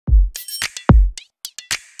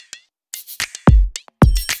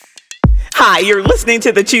Hi, you're listening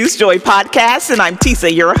to the Choose Joy podcast, and I'm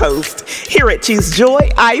Tisa, your host. Here at Choose Joy,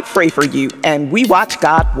 I pray for you, and we watch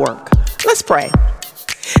God work. Let's pray.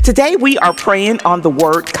 Today, we are praying on the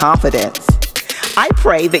word confidence. I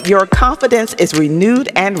pray that your confidence is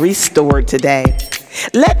renewed and restored today.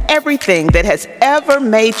 Let everything that has ever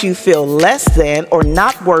made you feel less than or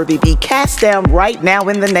not worthy be cast down right now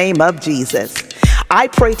in the name of Jesus. I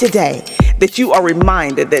pray today that you are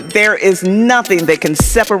reminded that there is nothing that can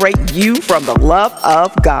separate you from the love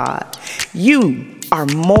of God. You are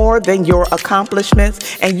more than your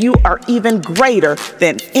accomplishments, and you are even greater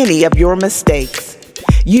than any of your mistakes.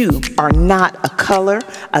 You are not a color,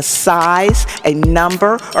 a size, a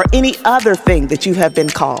number, or any other thing that you have been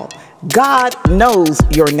called. God knows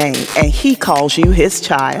your name, and He calls you His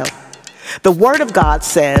child. The Word of God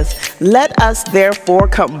says, "Let us therefore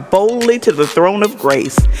come boldly to the throne of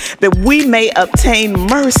grace, that we may obtain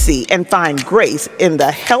mercy and find grace in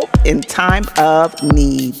the help in time of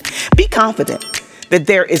need." Be confident that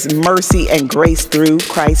there is mercy and grace through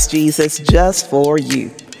Christ Jesus just for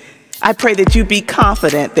you. I pray that you be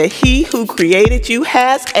confident that He who created you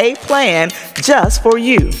has a plan just for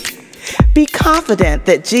you. Be confident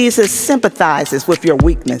that Jesus sympathizes with your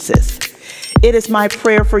weaknesses. It is my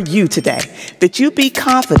prayer for you today that you be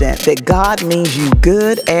confident that God means you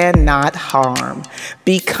good and not harm.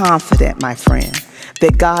 Be confident, my friend,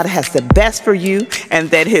 that God has the best for you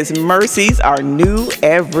and that His mercies are new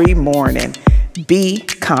every morning. Be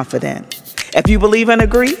confident. If you believe and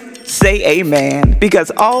agree, say amen,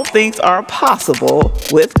 because all things are possible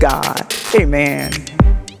with God. Amen.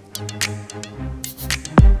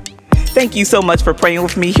 Thank you so much for praying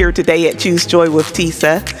with me here today at Choose Joy with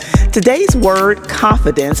Tisa. Today's word,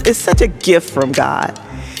 confidence, is such a gift from God.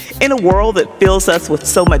 In a world that fills us with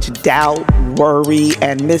so much doubt, worry,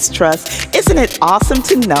 and mistrust, isn't it awesome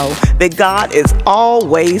to know that God is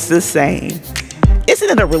always the same? Isn't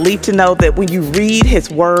it a relief to know that when you read His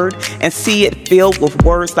word and see it filled with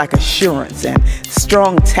words like assurance and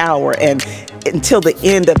strong tower and until the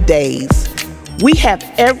end of days? We have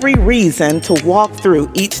every reason to walk through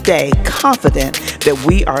each day confident that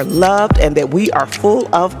we are loved and that we are full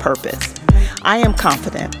of purpose. I am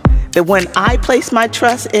confident that when I place my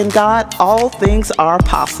trust in God, all things are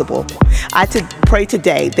possible. I pray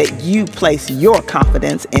today that you place your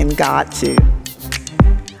confidence in God too.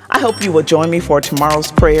 I hope you will join me for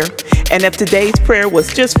tomorrow's prayer. And if today's prayer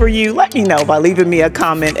was just for you, let me know by leaving me a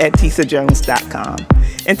comment at tisajones.com.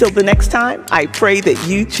 Until the next time, I pray that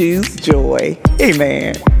you choose joy.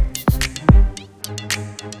 Amen.